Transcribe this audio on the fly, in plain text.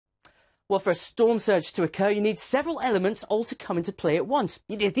Well, for a storm surge to occur, you need several elements all to come into play at once.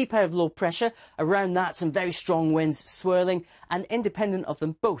 You need a deep area of low pressure, around that some very strong winds swirling, and independent of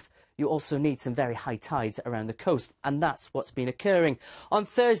them both, you also need some very high tides around the coast, and that's what's been occurring. On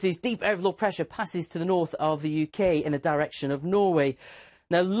Thursday's deep area of low pressure passes to the north of the UK in the direction of Norway.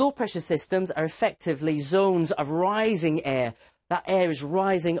 Now, low pressure systems are effectively zones of rising air. That air is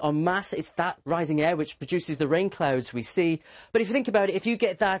rising en masse. It's that rising air which produces the rain clouds we see. But if you think about it, if you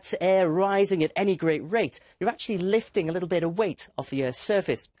get that air rising at any great rate, you're actually lifting a little bit of weight off the Earth's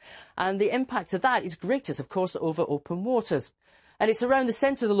surface. And the impact of that is greatest, of course, over open waters. And it's around the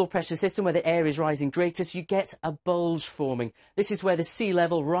centre of the low pressure system where the air is rising greatest, you get a bulge forming. This is where the sea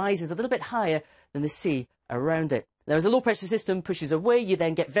level rises a little bit higher than the sea around it. Now, as a low pressure system pushes away, you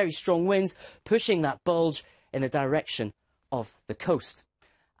then get very strong winds pushing that bulge in the direction of the coast.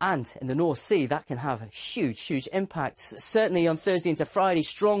 And in the North Sea, that can have huge impacts. Certainly on Thursday into Friday,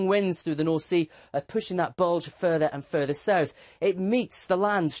 strong winds through the North Sea are pushing that bulge further and further south. It meets the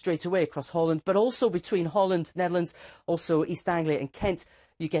land straight away across Holland, but also between Holland, Netherlands, also East Anglia and Kent,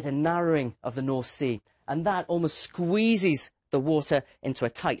 you get a narrowing of the North Sea. And that almost squeezes the water into a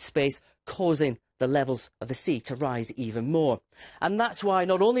tight space, causing the levels of the sea to rise even more. And that's why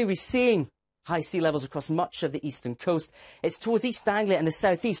not only are we seeing high sea levels across much of the eastern coast, it's towards East Anglia and the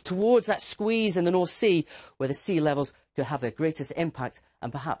southeast, towards that squeeze in the North Sea, where the sea levels could have their greatest impact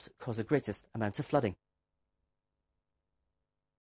and perhaps cause the greatest amount of flooding.